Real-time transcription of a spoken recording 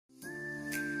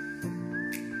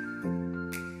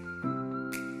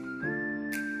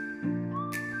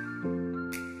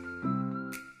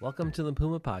Welcome to the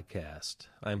Puma Podcast.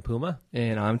 I'm Puma.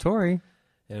 And I'm Tory.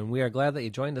 And we are glad that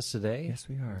you joined us today. Yes,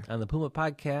 we are. On the Puma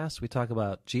Podcast, we talk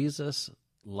about Jesus,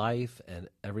 life, and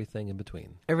everything in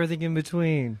between. Everything in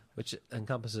between. Which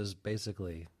encompasses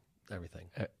basically everything.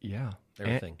 Yeah.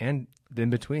 Everything. And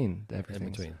in between. Everything. In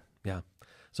between. Yeah.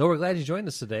 So we're glad you joined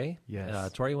us today.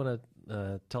 Yes. Tory, you want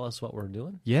to tell us what we're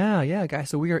doing? Yeah, guys.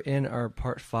 So we are in our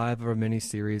part 5 of our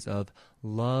mini-series of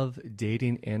love,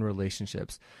 dating, and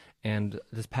relationships. And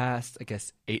this past,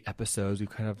 8 episodes, we've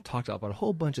kind of talked about a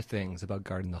whole bunch of things about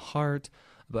guarding the heart,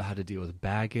 about how to deal with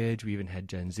baggage. We even had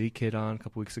Gen Z Kid on a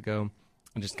couple weeks ago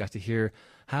and just got to hear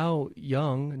how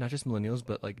young, not just millennials,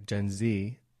 but like Gen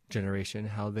Z generation,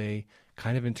 how they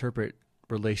kind of interpret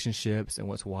relationships and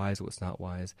what's wise, what's not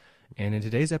wise. And in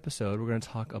today's episode, we're going to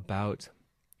talk about,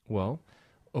 we're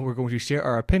going to share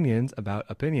our opinions about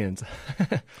opinions.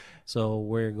 So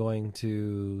we're going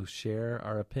to share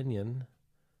our opinion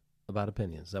about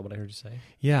opinions. Is that what I heard you say?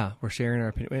 Yeah, we're sharing our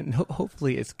opinion. And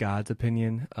hopefully it's God's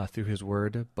opinion through his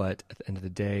word, but at the end of the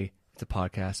day, it's a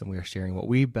podcast and we are sharing what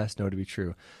we best know to be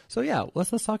true. So yeah,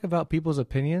 let's talk about people's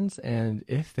opinions and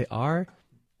if they are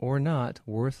or not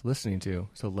worth listening to.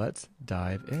 So let's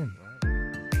dive in.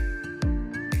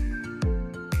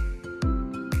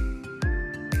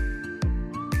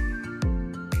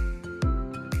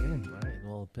 All right,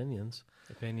 well, opinions.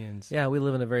 Opinions. Yeah, we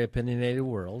live in a very opinionated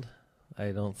world.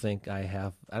 I don't think I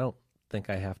have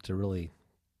to really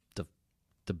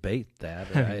debate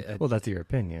that. Well, that's your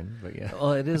opinion, but yeah.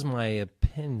 Well, it is my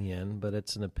opinion, but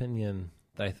it's an opinion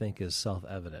that I think is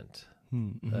self-evident.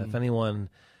 Mm-hmm. If anyone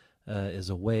is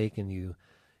awake and you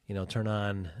turn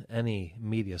on any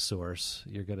media source,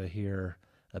 you're going to hear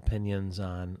opinions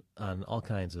on all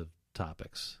kinds of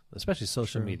topics, especially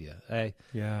social media.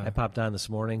 I popped on this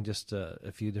morning, just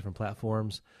a few different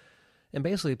platforms, and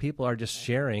basically people are just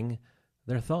sharing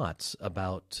their thoughts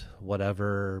about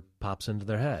whatever pops into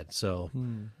their head. So,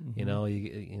 you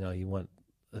want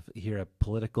to hear a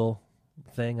political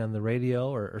thing on the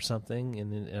radio or something,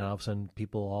 and all of a sudden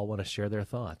people all want to share their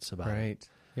thoughts about it. Right.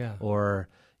 Yeah. Or,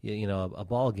 a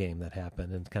ball game that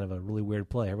happened and kind of a really weird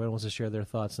play. Everyone wants to share their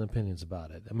thoughts and opinions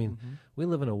about it. I mean, we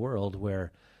live in a world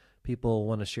where people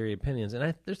want to share your opinions,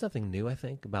 and there's nothing new, I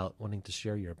think, about wanting to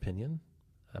share your opinion.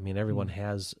 I mean, everyone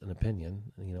has an opinion,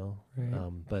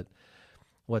 Right. But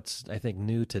what's, I think,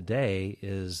 new today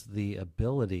is the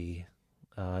ability,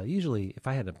 usually if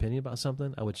I had an opinion about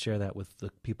something, I would share that with the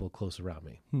people close around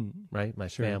me, right? My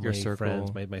family,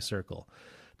 friends, my circle.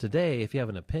 Today, if you have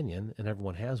an opinion, and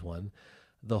everyone has one,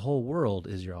 the whole world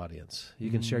is your audience.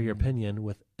 You can share your opinion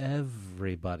with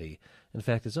everybody. In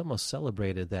fact, it's almost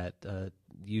celebrated that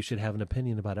you should have an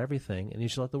opinion about everything, and you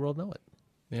should let the world know it.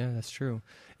 Yeah, that's true.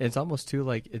 It's almost too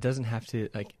like it doesn't have to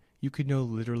you could know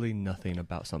literally nothing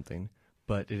about something,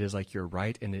 but it is like you're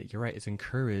right, and you're right. It's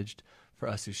encouraged for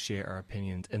us to share our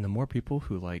opinions, and the more people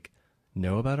who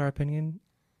know about our opinion,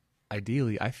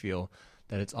 ideally, I feel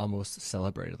that it's almost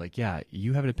celebrated. Like, yeah,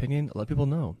 you have an opinion, let people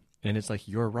know, and it's like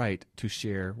your right to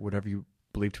share whatever you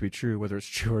believe to be true, whether it's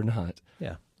true or not.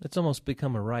 Yeah, it's almost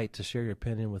become a right to share your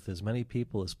opinion with as many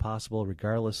people as possible,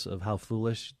 regardless of how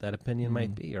foolish that opinion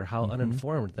might be or how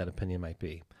uninformed that opinion might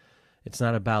be. It's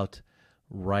not about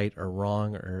right or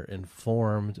wrong or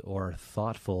informed or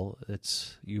thoughtful.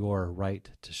 It's your right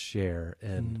to share,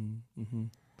 and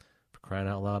for crying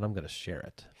out loud, I'm going to share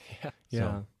it. Yeah.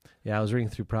 So, I was reading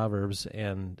through Proverbs,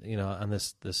 and on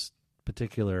this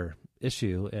particular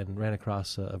issue, and ran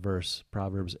across a verse,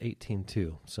 Proverbs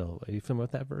 18:2. So, are you familiar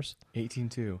with that verse?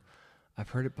 18:2. I've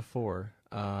heard it before.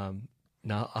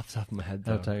 Not off the top of my head,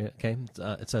 though. Okay.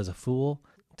 It says, "A fool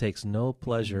takes no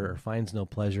pleasure or finds no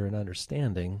pleasure in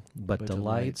understanding, but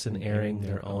delights in airing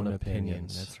their own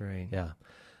opinions." That's right. Yeah.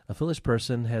 A foolish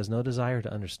person has no desire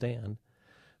to understand.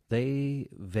 They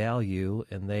value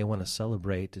and they want to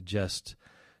celebrate just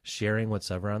sharing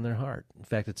what's ever on their heart. In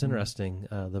fact, it's interesting,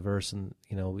 the verse, and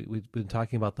we've been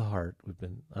talking about the heart. We've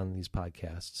been on these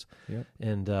podcasts. Yep.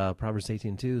 And Proverbs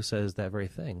 18:2 says that very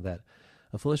thing, that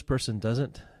a foolish person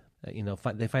doesn't,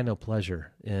 they find no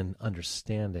pleasure in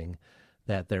understanding,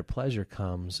 that their pleasure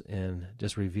comes in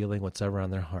just revealing what's ever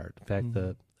on their heart. In fact,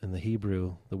 in the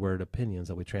Hebrew, the word opinions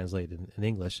that we translate in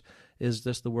English is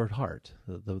just the word heart,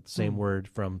 the same word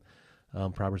from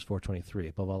Proverbs 4:23,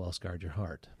 above all else guard your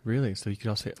heart. Really? So you could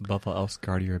also say, above all else,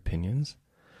 guard your opinions?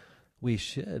 We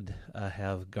should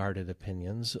have guarded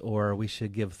opinions, or we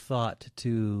should give thought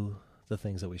to the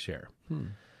things that we share.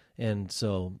 And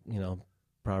so,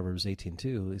 Proverbs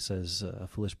 18:2, it says, a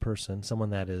foolish person, someone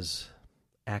that is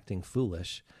acting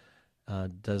foolish,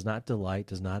 does not delight,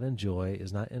 does not enjoy,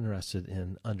 is not interested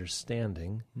in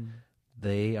understanding.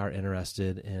 they are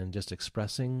interested in just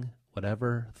expressing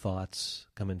whatever thoughts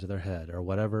come into their head or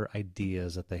whatever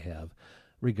ideas that they have,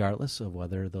 regardless of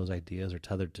whether those ideas are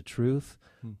tethered to truth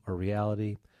or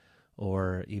reality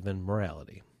or even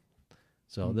morality.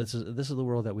 So this is the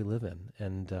world that we live in,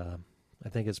 and I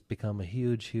think it's become a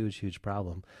huge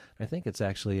problem. I think it's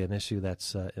actually an issue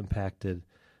that's impacted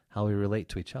how we relate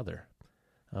to each other,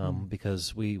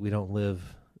 because we don't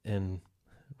live in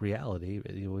reality.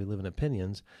 We live in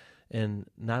opinions, and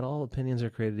not all opinions are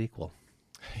created equal.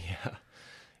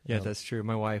 Yeah, that's true.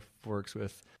 My wife works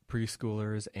with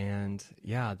preschoolers, and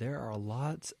there are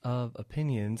lots of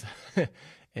opinions,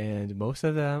 and most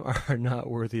of them are not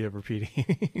worthy of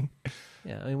repeating.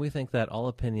 Yeah, I mean, we think that all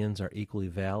opinions are equally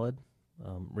valid,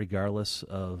 regardless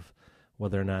of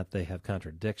whether or not they have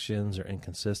contradictions or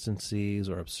inconsistencies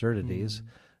or absurdities.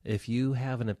 If you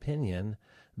have an opinion,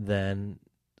 then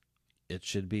it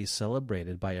should be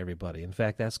celebrated by everybody. In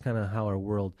fact, that's kind of how our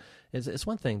world is. It's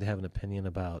one thing to have an opinion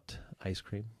about ice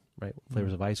cream, right?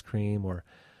 Flavors of ice cream, or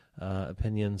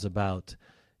opinions about,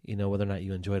 whether or not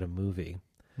you enjoyed a movie.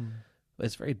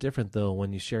 It's very different, though,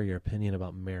 when you share your opinion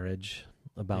about marriage,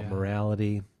 about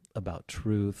morality, about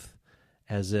truth,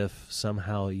 as if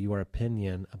somehow your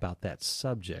opinion about that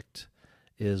subject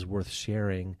is worth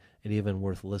sharing and even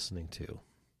worth listening to.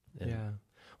 And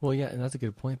that's a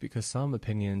good point, because some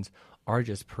opinions are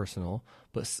just personal,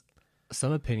 but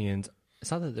some opinions, it's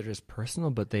not that they're just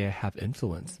personal, but they have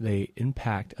influence. They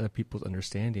impact other people's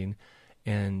understanding.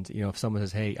 And, if someone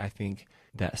says, hey, I think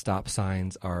that stop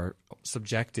signs are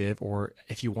subjective, or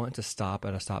if you want to stop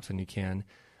at a stop sign, you can.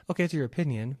 Okay, it's your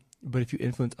opinion, but if you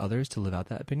influence others to live out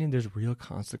that opinion, there's real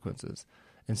consequences.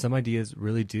 And some ideas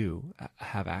really do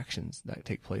have actions that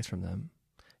take place from them.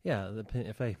 Yeah,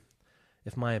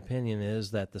 if my opinion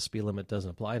is that the speed limit doesn't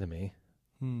apply to me,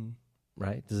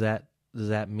 right? Does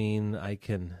that mean I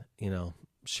can,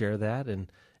 share that and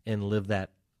live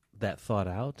that thought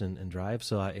out and drive?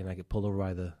 So I get pulled over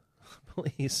by the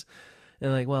police,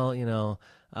 and I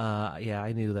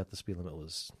knew that the speed limit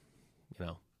was,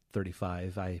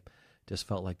 35. I just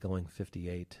felt like going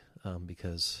 58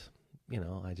 because,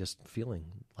 I just feeling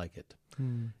like it.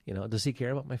 Does he care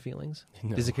about my feelings?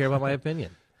 No. Does he care about my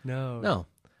opinion? No.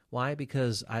 Why?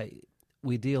 Because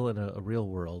we deal in a real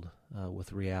world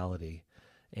with reality,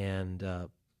 and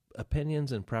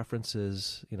opinions and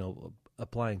preferences,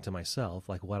 applying to myself,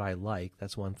 like what I like,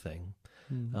 that's one thing.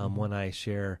 When I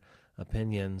share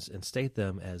opinions and state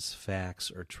them as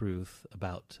facts or truth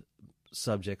about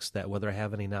subjects that whether I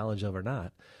have any knowledge of or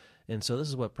not. And so this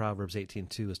is what Proverbs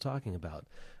 18:2 is talking about.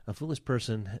 A foolish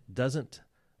person doesn't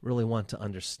really want to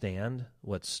understand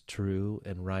what's true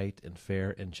and right and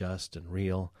fair and just and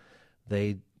real.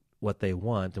 What they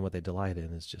want and what they delight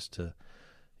in is just to,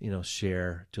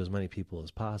 share to as many people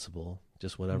as possible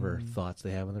just whatever thoughts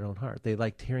they have in their own heart. They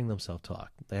like hearing themselves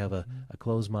talk. They have a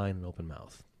closed mind and open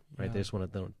mouth, right? Yeah. They just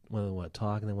want to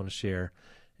talk, and they want to share,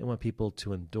 and want people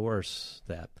to endorse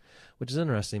that, which is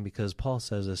interesting because Paul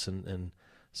says this in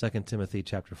 2 Timothy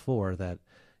chapter 4, that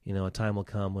a time will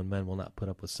come when men will not put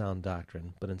up with sound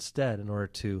doctrine, but instead, in order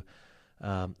to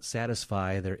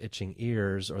satisfy their itching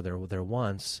ears or their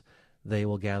wants, they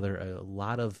will gather a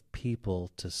lot of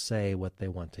people to say what they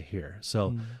want to hear.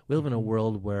 So we live in a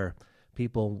world where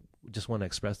people just want to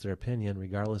express their opinion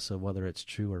regardless of whether it's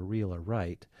true or real or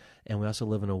right. And we also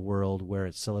live in a world where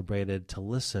it's celebrated to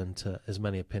listen to as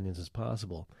many opinions as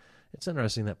possible. It's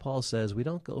interesting that Paul says we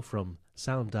don't go from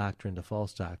sound doctrine to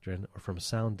false doctrine, or from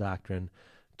sound doctrine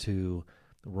to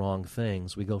wrong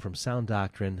things. We go from sound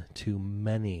doctrine to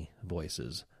many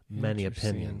voices, many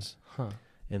opinions.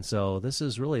 And so this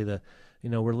is really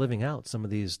we're living out some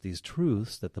of these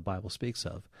truths that the Bible speaks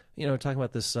of. We're talking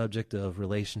about this subject of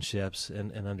relationships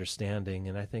and understanding,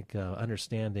 and I think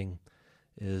understanding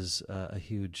is a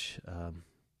huge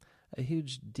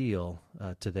deal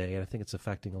today, and I think it's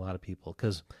affecting a lot of people,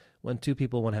 because when two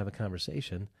people want to have a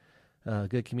conversation,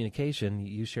 good communication,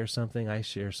 you share something, I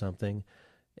share something,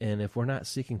 and if we're not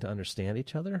seeking to understand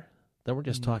each other, then we're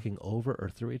just talking over or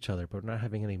through each other, but we're not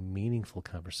having any meaningful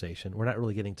conversation. We're not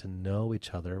really getting to know each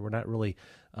other. We're not really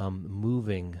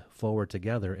moving forward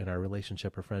together in our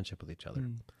relationship or friendship with each other.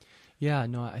 Yeah,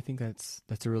 no, I think that's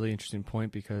a really interesting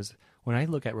point, because when I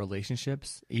look at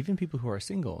relationships, even people who are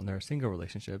single and they're single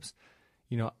relationships,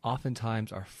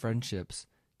 oftentimes our friendships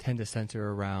tend to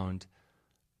center around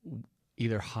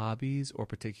either hobbies or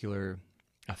particular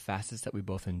facets that we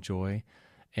both enjoy.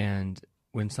 And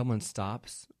when someone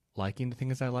stops liking the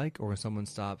things I like, or when someone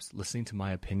stops listening to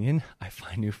my opinion, I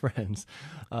find new friends.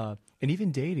 And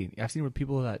even dating. I've seen with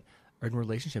people that are in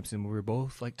relationships and we were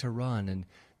both like to run, and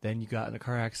then you got in a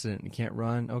car accident and you can't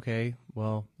run. Okay,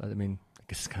 well, I mean, I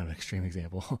guess it's kind of an extreme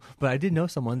example, but I did know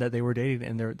someone that they were dating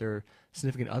and their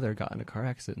significant other got in a car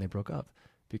accident and they broke up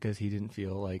because he didn't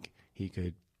feel like he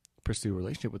could pursue a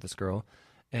relationship with this girl.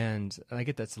 And I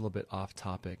get that's a little bit off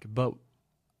topic, but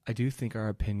I do think our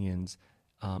opinions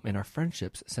and our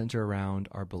friendships center around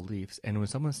our beliefs. And when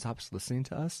someone stops listening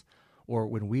to us, or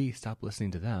when we stop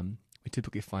listening to them, we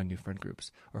typically find new friend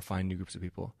groups or find new groups of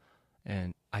people.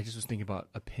 And I just was thinking about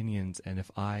opinions, and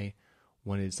if I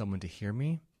wanted someone to hear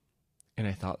me, and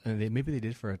I thought, and maybe they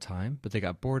did for a time, but they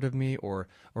got bored of me, or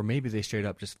maybe they straight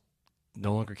up just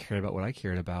no longer cared about what I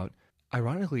cared about.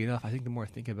 Ironically enough, I think the more I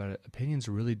think about it, opinions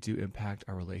really do impact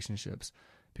our relationships.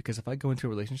 Because if I go into a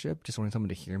relationship just wanting someone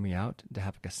to hear me out, to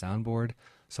have like a soundboard,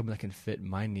 someone that can fit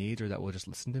my needs or that will just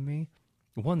listen to me,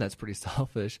 one, that's pretty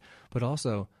selfish, but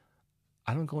also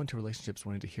I don't go into relationships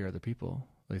wanting to hear other people.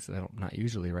 At least I don't, not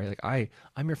usually, right? Like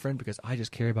I'm your friend because I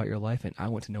just care about your life and I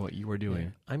want to know what you are doing.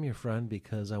 Yeah, I'm your friend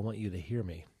because I want you to hear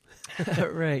me.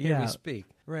 Right, yeah. Hear me speak.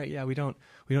 Right, yeah. We don't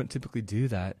typically do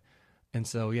that. And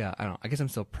so, yeah, I guess I'm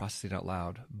still processing it out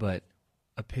loud, but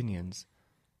opinions,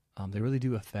 they really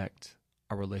do affect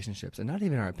our relationships, and not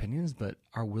even our opinions, but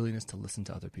our willingness to listen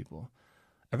to other people.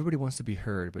 Everybody wants to be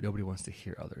heard, but nobody wants to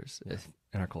hear others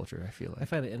in our culture, I feel like. I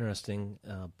find it interesting,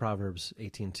 Proverbs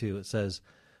 18:2, it says,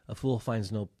 a fool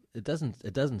finds no, it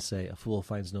doesn't say a fool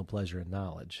finds no pleasure in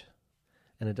knowledge.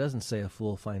 And it doesn't say a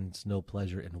fool finds no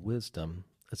pleasure in wisdom.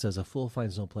 It says a fool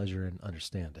finds no pleasure in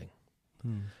understanding,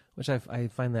 which I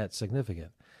find that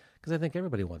significant, because I think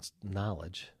everybody wants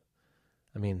knowledge.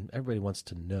 I mean, everybody wants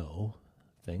to know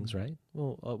things, right?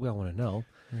 Well, we all want to know.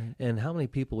 Right. And how many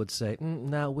people would say,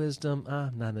 now wisdom,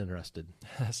 I'm not interested.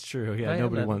 That's true. Yeah, Right?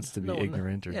 nobody wants to be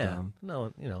ignorant or dumb.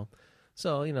 No,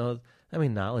 So, I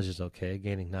mean, knowledge is okay,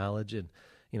 gaining knowledge, and,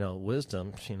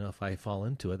 wisdom, if I fall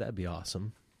into it, that'd be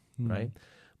awesome, right?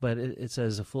 But it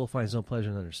says a fool finds no pleasure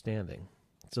in understanding.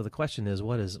 So the question is,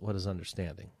 what is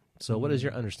understanding? So what is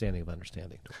your understanding of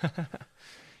understanding?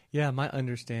 Yeah, my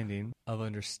understanding of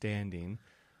understanding,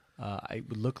 I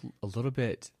would look a little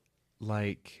bit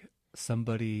like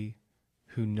somebody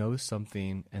who knows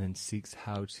something and then seeks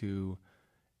how to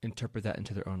interpret that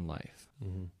into their own life.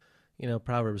 Mm-hmm.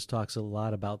 Proverbs talks a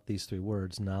lot about these three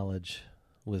words, knowledge,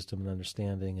 wisdom, and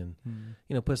understanding,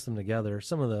 and, puts them together.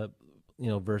 Some of the,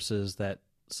 verses that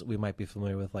we might be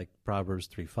familiar with, like Proverbs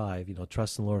 3:5,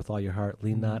 trust in the Lord with all your heart,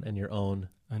 lean not in your own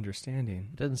understanding.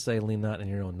 It doesn't say lean not in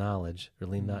your own knowledge or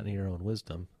lean not in your own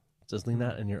wisdom. It says lean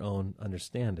not in your own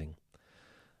understanding.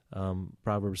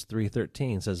 Proverbs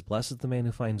 3:13 says, blessed is the man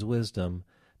who finds wisdom,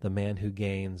 the man who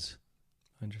gains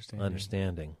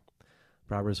understanding.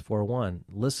 Proverbs 4:1,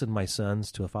 listen, my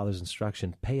sons, to a father's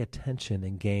instruction, pay attention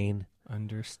and gain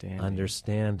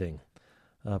understanding.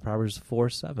 Proverbs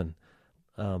 4:7,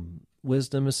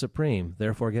 wisdom is supreme,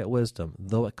 therefore get wisdom.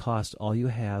 Though it cost all you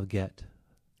have, get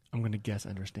I'm going to guess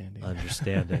understanding. And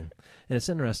it's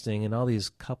interesting, in all these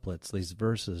couplets, these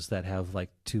verses that have like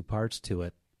two parts to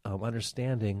it,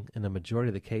 understanding in a majority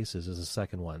of the cases is the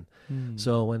second one.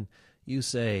 So when you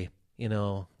say,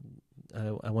 I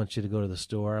want you to go to the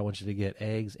store, I want you to get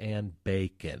eggs and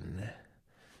bacon,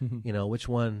 which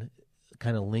one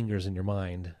kind of lingers in your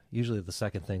mind? Usually the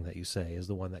second thing that you say is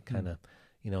the one that kind of,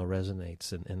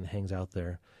 resonates and hangs out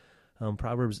there.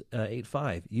 Proverbs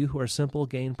 8:5, you who are simple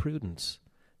gain prudence.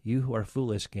 You who are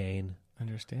foolish gain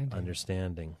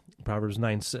understanding. Proverbs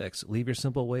 9:6, leave your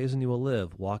simple ways and you will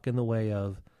live. Walk in the way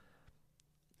of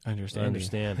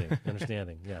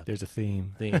understanding. Yeah. There's a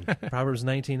theme. Proverbs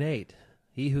 19:8,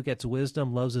 he who gets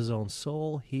wisdom loves his own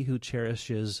soul. He who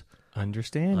cherishes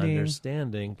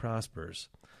understanding prospers.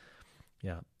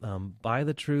 Yeah. Buy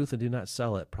the truth and do not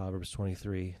sell it. Proverbs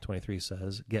 23:23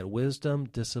 says, get wisdom,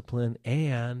 discipline,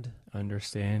 and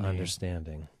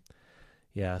understanding.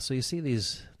 Yeah, so you see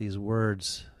these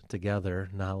words together,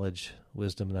 knowledge,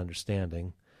 wisdom, and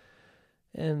understanding.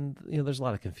 And, there's a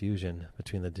lot of confusion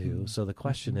between the two. So the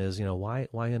question is, why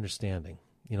understanding?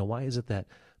 Why is it that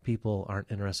people aren't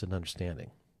interested in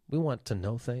understanding? We want to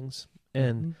know things.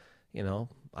 And,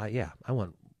 I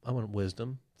want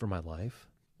wisdom for my life.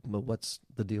 But what's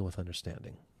the deal with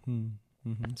understanding?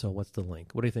 So what's the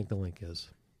link? What do you think the link is?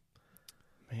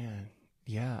 Man,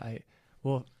 yeah,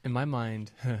 well, in my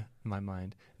mind,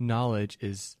 knowledge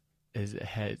is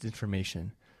it's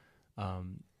information.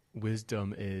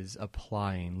 Wisdom is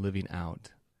applying, living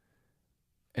out.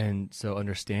 And so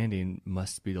understanding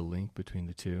must be the link between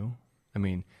the two. I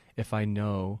mean, if I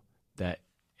know that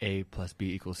A plus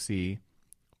B equals C,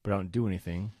 but I don't do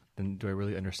anything, then do I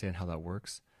really understand how that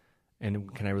works?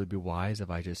 And can I really be wise if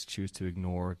I just choose to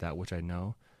ignore that which I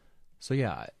know? So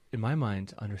yeah, in my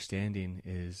mind, understanding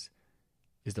is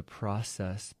the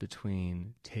process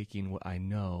between taking what I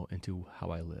know into how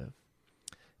I live.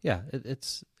 Yeah,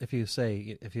 it's if you want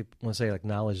to say like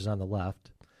knowledge is on the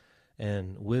left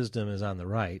and wisdom is on the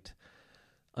right,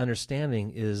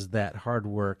 understanding is that hard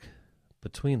work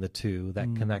between the two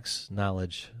that connects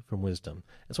knowledge from wisdom.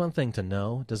 It's one thing to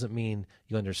know, doesn't mean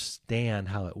you understand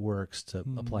how it works to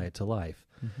apply it to life.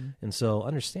 Mm-hmm. And so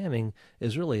understanding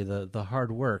is really the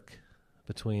hard work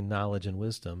between knowledge and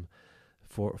wisdom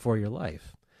for your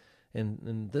life.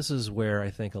 And this is where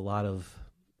I think a lot of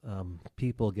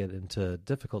people get into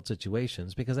difficult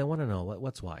situations because they want to know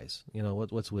what's wise,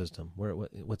 what's wisdom,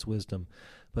 what's wisdom,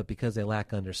 but because they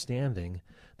lack understanding,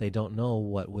 they don't know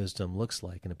what wisdom looks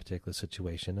like in a particular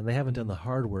situation, and they haven't done the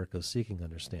hard work of seeking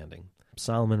understanding.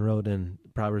 Solomon wrote in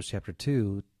Proverbs chapter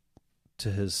 2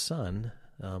 to his son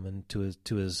and to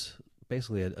his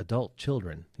basically adult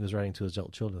children. He was writing to his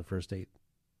adult children the first 8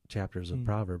 chapters of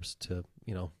Proverbs to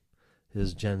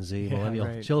his Gen Z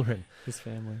millennial children, his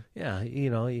family. Yeah,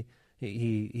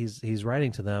 he's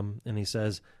writing to them, and he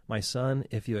says, "My son,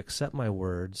 if you accept my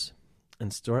words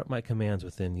and store up my commands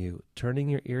within you, turning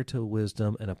your ear to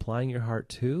wisdom and applying your heart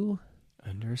to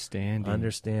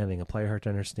understanding, apply your heart to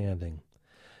understanding,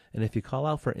 and if you call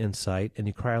out for insight and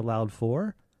you cry aloud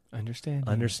for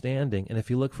understanding, and if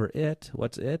you look for it,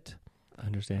 what's it?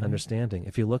 Understanding.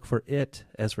 If you look for it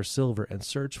as for silver and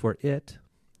search for it."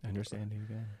 Understanding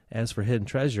again. As for hidden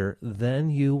treasure,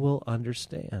 then you will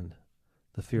understand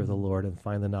the fear of the Lord and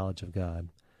find the knowledge of God.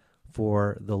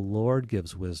 For the Lord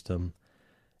gives wisdom,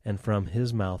 and from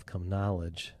his mouth come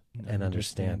knowledge and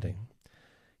understanding.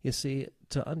 You see,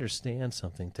 to understand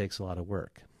something takes a lot of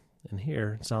work. And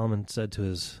here, Solomon said to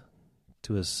his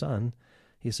son,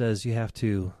 he says, you have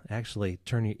to actually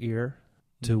turn your ear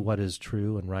to what is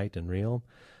true and right and real.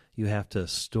 You have to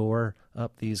store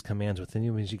up these commands within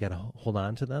you, means you got to hold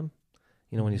on to them.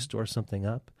 When you store something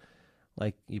up,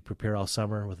 like you prepare all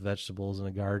summer with vegetables in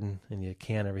a garden and you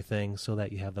can everything so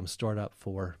that you have them stored up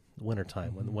for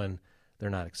wintertime when they're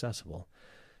not accessible.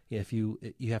 If you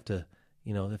have to,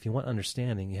 if you want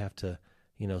understanding, you have to,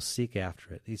 seek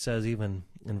after it. He says even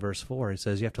in verse 4, he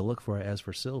says you have to look for it as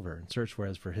for silver and search for it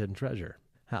as for hidden treasure.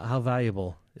 How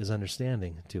valuable is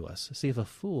understanding to us? See, if a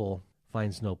fool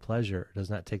finds no pleasure, does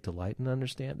not take delight in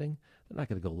understanding, they're not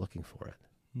going to go looking for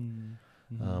it.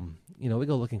 Mm-hmm. We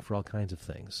go looking for all kinds of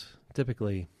things,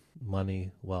 typically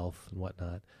money, wealth, and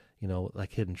whatnot,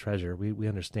 like hidden treasure. We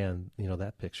understand,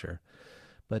 that picture.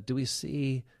 But do we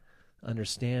see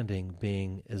understanding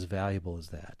being as valuable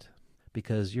as that?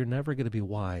 Because you're never going to be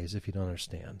wise if you don't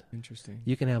understand. Interesting.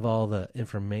 You can have all the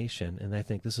information, and I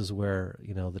think this is where,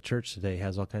 the church today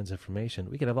has all kinds of information.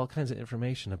 We can have all kinds of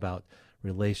information about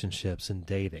relationships and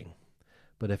dating.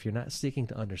 But if you're not seeking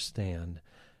to understand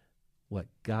what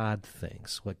God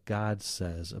thinks, what God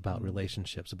says about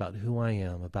relationships, about who I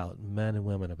am, about men and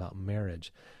women, about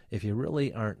marriage, if you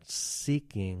really aren't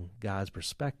seeking God's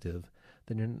perspective,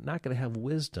 then you're not going to have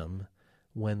wisdom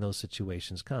when those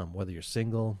situations come, whether you're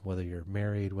single, whether you're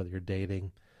married, whether you're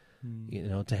dating.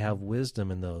 To have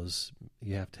wisdom in those,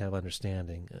 you have to have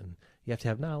understanding, and you have to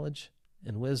have knowledge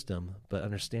and wisdom, but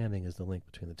understanding is the link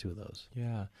between the two of those.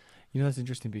 Yeah. That's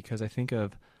interesting because I think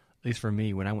of, at least for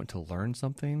me, when I went to learn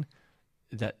something,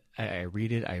 that I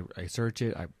read it, I search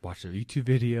it, I watch a YouTube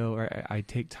video, or I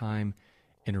take time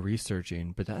in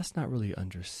researching, but that's not really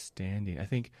understanding. I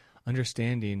think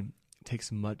understanding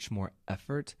takes much more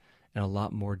effort and a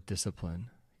lot more discipline.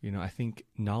 I think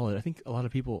knowledge, a lot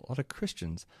of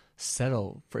Christians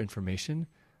settle for information,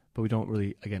 but we don't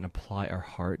really, again, apply our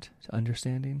heart to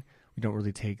understanding. We don't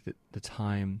really take the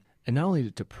time, and not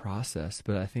only to process,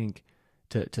 but I think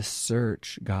to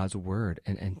search God's word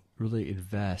and really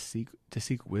invest, to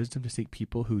seek wisdom, to seek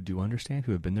people who do understand,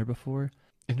 who have been there before.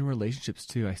 And in relationships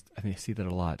too, I think I see that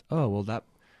a lot. Oh, well, that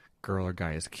girl or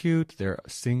guy is cute, they're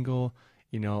single,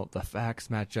 the facts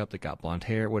match up, they got blonde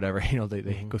hair, whatever,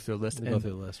 they go through a list. Go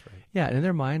through a list, right? Yeah, and in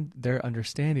their mind, their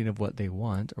understanding of what they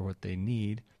want or what they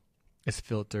need is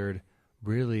filtered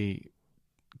really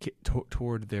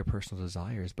toward their personal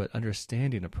desires. But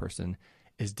understanding a person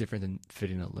is different than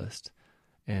fitting a list.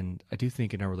 And I do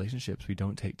think in our relationships, we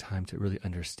don't take time to really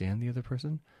understand the other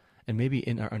person. And maybe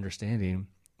in our understanding,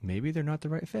 maybe they're not the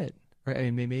right fit, right?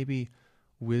 I mean, maybe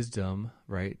wisdom,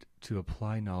 right, to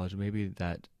apply knowledge, maybe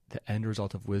that the end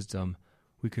result of wisdom,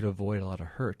 we could avoid a lot of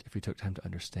hurt if we took time to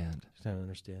understand.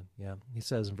 Yeah. He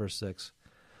says in verse 6,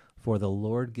 for the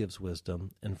Lord gives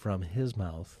wisdom, and from his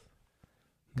mouth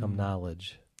come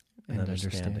knowledge and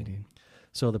understanding.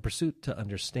 So the pursuit to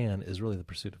understand is really the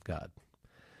pursuit of God.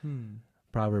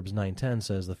 Proverbs 9:10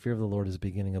 says, "The fear of the Lord is the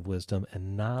beginning of wisdom,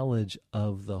 and knowledge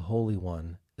of the Holy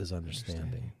One is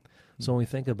understanding." So when we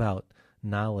think about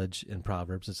knowledge in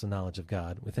Proverbs, it's the knowledge of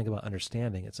God. When we think about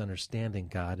understanding, it's understanding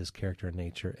God, His character and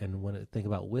nature. And when we think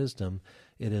about wisdom,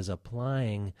 it is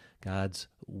applying God's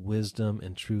wisdom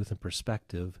and truth and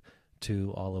perspective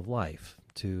to all of life,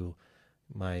 to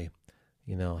my,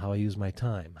 how I use my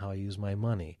time, how I use my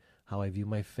money, how I view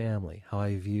my family, how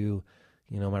I view,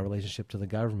 my relationship to the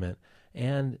government,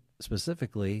 and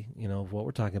specifically, what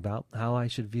we're talking about, how I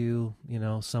should view,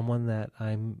 someone that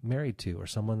I'm married to or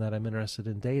someone that I'm interested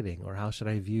in dating, or how should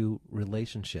I view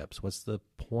relationships? What's the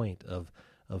point of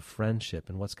friendship,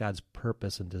 and what's God's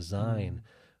purpose and design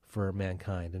for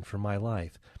mankind and for my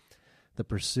life? The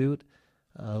pursuit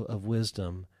of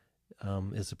wisdom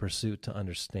is a pursuit to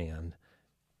understand,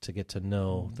 to get to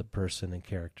know the person and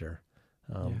character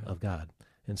of God.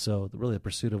 And so really the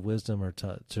pursuit of wisdom, or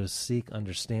to seek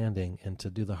understanding and to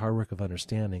do the hard work of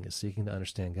understanding, is seeking to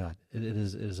understand God. It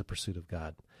is a pursuit of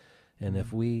God. And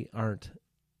if we aren't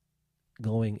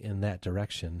going in that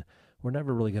direction, we're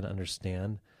never really going to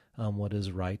understand what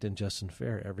is right and just and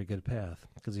fair, every good path.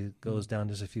 Because he goes down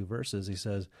just a few verses. He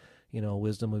says,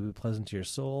 wisdom will be pleasant to your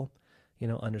soul.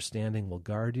 Understanding will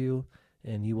guard you,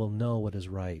 and you will know what is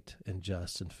right and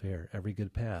just and fair, every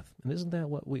good path. And isn't that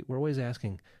what we're always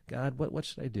asking God? What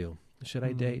should I do? Should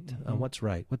I date? What's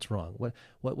right? What's wrong?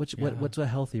 What's a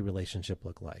healthy relationship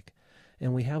look like?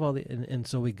 And we have all and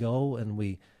so we go and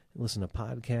we listen to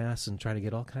podcasts and try to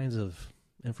get all kinds of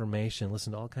information,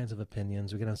 listen to all kinds of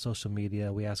opinions. We get on social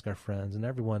media, we ask our friends and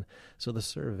everyone. So the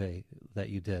survey that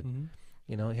you did,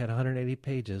 you had 180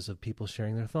 pages of people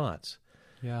sharing their thoughts.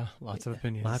 Yeah, lots of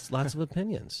opinions. Lots of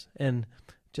opinions. And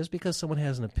just because someone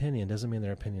has an opinion doesn't mean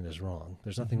their opinion is wrong.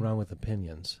 There's nothing wrong with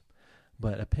opinions.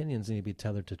 But opinions need to be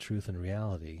tethered to truth and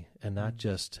reality, and not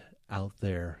just out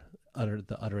there,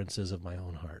 the utterances of my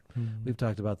own heart. We've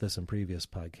talked about this in previous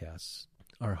podcasts.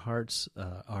 Our hearts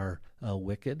are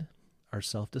wicked, are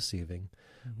self-deceiving.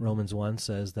 Romans 1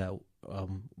 says that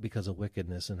because of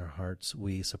wickedness in our hearts,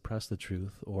 we suppress the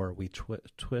truth, or we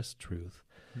twist truth.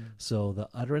 So the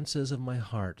utterances of my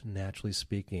heart, naturally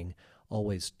speaking,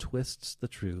 always twists the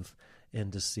truth and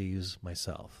deceives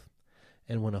myself.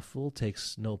 And when a fool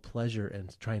takes no pleasure in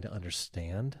trying to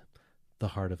understand the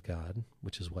heart of God,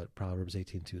 which is what Proverbs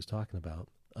 18:2 is talking about,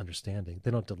 understanding,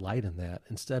 they don't delight in that.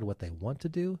 Instead, what they want to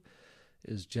do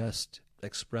is just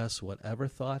express whatever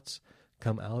thoughts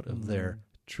come out of their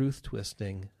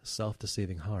truth-twisting,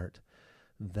 self-deceiving heart.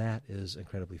 That is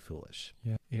incredibly foolish.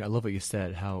 Yeah, I love what you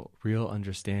said, how real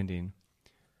understanding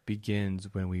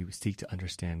begins when we seek to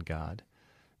understand God.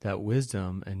 That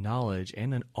wisdom and knowledge,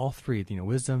 and then all three,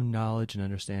 wisdom, knowledge, and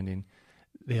understanding,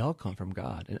 they all come from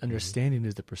God. And understanding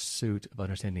is the pursuit of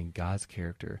understanding God's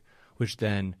character, which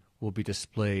then will be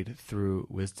displayed through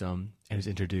wisdom and is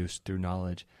introduced through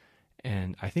knowledge.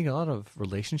 And I think a lot of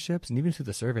relationships, and even through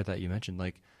the survey that you mentioned,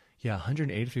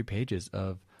 183 pages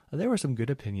there were some good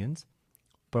opinions,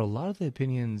 but a lot of the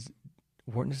opinions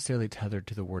weren't necessarily tethered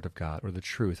to the Word of God or the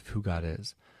truth of who God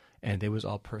is. And it was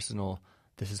all personal.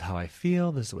 This is how I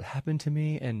feel. This is what happened to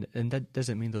me. And that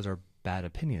doesn't mean those are bad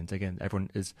opinions. Again, everyone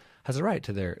has a right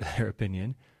to their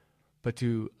opinion. But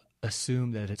to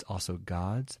assume that it's also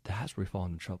God's, that's where we fall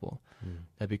into trouble.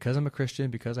 That because I'm a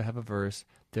Christian, because I have a verse,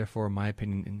 therefore my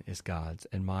opinion is God's,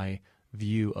 and my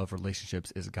view of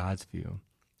relationships is God's view.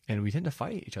 And we tend to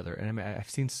fight each other. And I've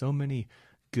seen so many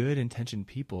good-intentioned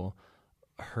people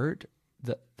hurt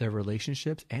their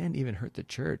relationships and even hurt the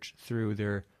church through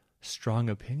their strong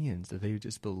opinions that they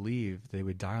just believe they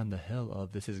would die on the hill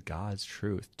of this is God's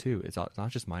truth too. It's not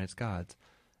just mine, it's God's.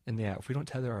 And if we don't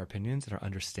tether our opinions and our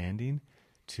understanding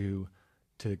to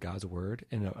God's word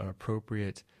in an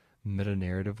appropriate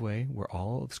meta-narrative way, where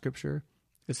all of Scripture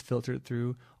is filtered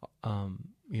through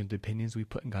the opinions we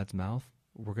put in God's mouth,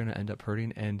 we're going to end up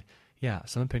hurting. And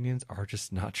some opinions are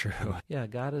just not true. Yeah,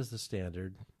 God is the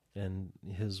standard, and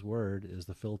His word is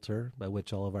the filter by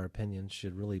which all of our opinions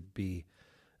should really be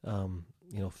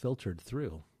filtered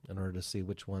through in order to see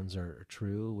which ones are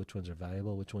true, which ones are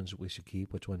valuable, which ones we should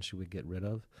keep, which ones should we get rid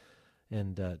of,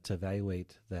 and to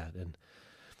evaluate that. And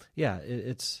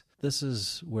this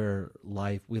is where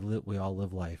life, we all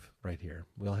live life right here.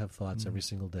 We all have thoughts every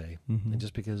single day. And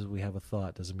just because we have a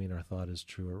thought doesn't mean our thought is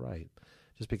true or right.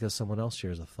 Just because someone else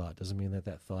shares a thought doesn't mean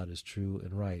that thought is true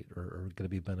and right or going to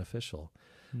be beneficial.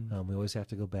 We always have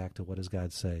to go back to what does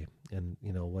God say, and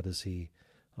what is He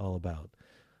all about.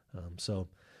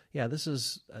 This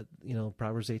is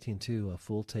Proverbs 18:2. A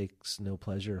fool takes no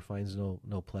pleasure, or finds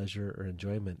no pleasure or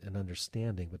enjoyment in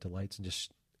understanding, but delights in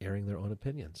just airing their own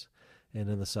opinions. And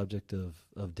in the subject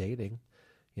of dating,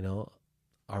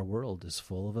 our world is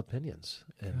full of opinions,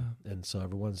 and so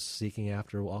everyone's seeking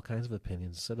after all kinds of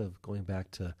opinions instead of going back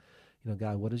to,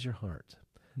 God, what is your heart?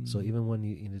 So even when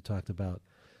you talked about,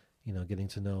 getting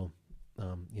to know,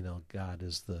 God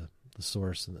is the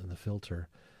source and the filter.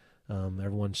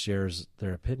 Everyone shares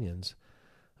their opinions,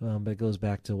 but it goes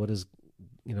back to what is,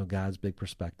 God's big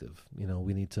perspective.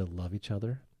 We need to love each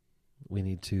other. We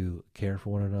need to care for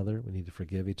one another. We need to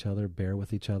forgive each other, bear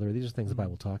with each other. These are things the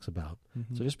Bible talks about.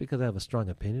 So just because I have a strong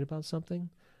opinion about something,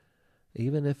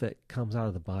 even if it comes out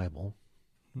of the Bible,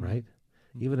 right?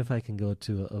 Even if I can go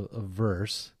to a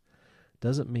verse,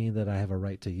 doesn't mean that I have a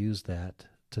right to use that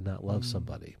to not love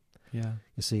somebody. Yeah.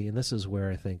 You see, and this is where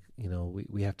I think,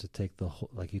 we have to take the whole,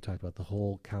 like you talked about, the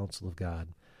whole counsel of God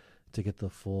to get the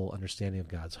full understanding of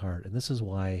God's heart. And this is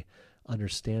why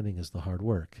understanding is the hard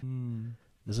work.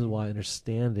 This is why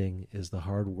understanding is the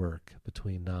hard work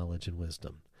between knowledge and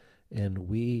wisdom. And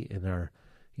we, in our,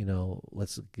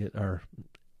 let's get our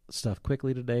stuff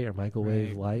quickly today, our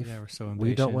microwave life, we're so impatient.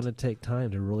 We don't want to take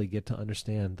time to really get to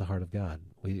understand the heart of God.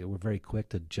 We're very quick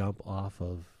to jump off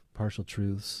of partial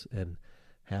truths and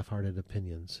half-hearted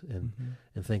opinions and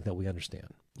think that we understand.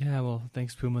 Yeah, well,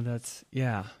 thanks, Puma.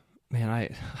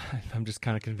 Man, I'm just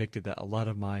kind of convicted that a lot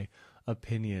of my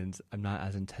opinions, I'm not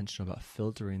as intentional about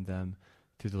filtering them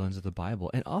through the lens of the Bible,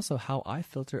 and also how I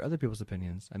filter other people's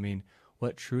opinions. I mean,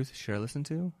 what truth should I listen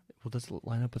to? Well, does it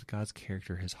line up with God's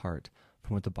character, his heart,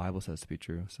 from what the Bible says to be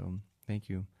true? So thank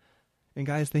you. And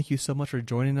guys, thank you so much for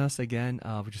joining us again.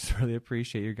 We just really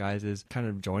appreciate you guys kind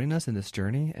of joining us in this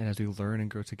journey and as we learn and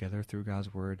grow together through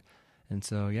God's word. And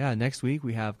so, next week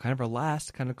we have kind of our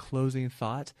last kind of closing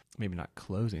thought. Maybe not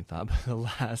closing thought, but the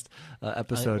last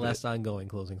episode. Last ongoing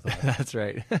closing thought. That's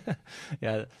right.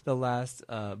 The last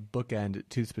bookend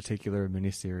to this particular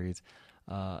miniseries.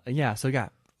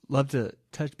 Love to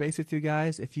touch base with you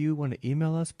guys. If you want to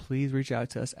email us, please reach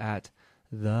out to us at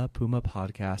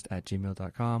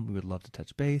thepumapodcast@gmail.com. We would love to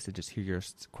touch base and just hear your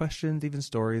questions, even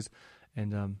stories.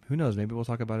 And who knows, maybe we'll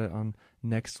talk about it on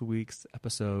next week's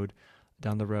episode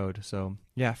down the road. So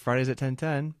Fridays at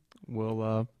 10:10,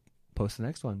 we'll post the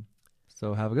next one.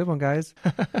 So have a good one, guys.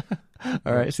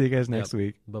 All right, see you guys next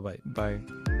week. Bye-bye. Bye.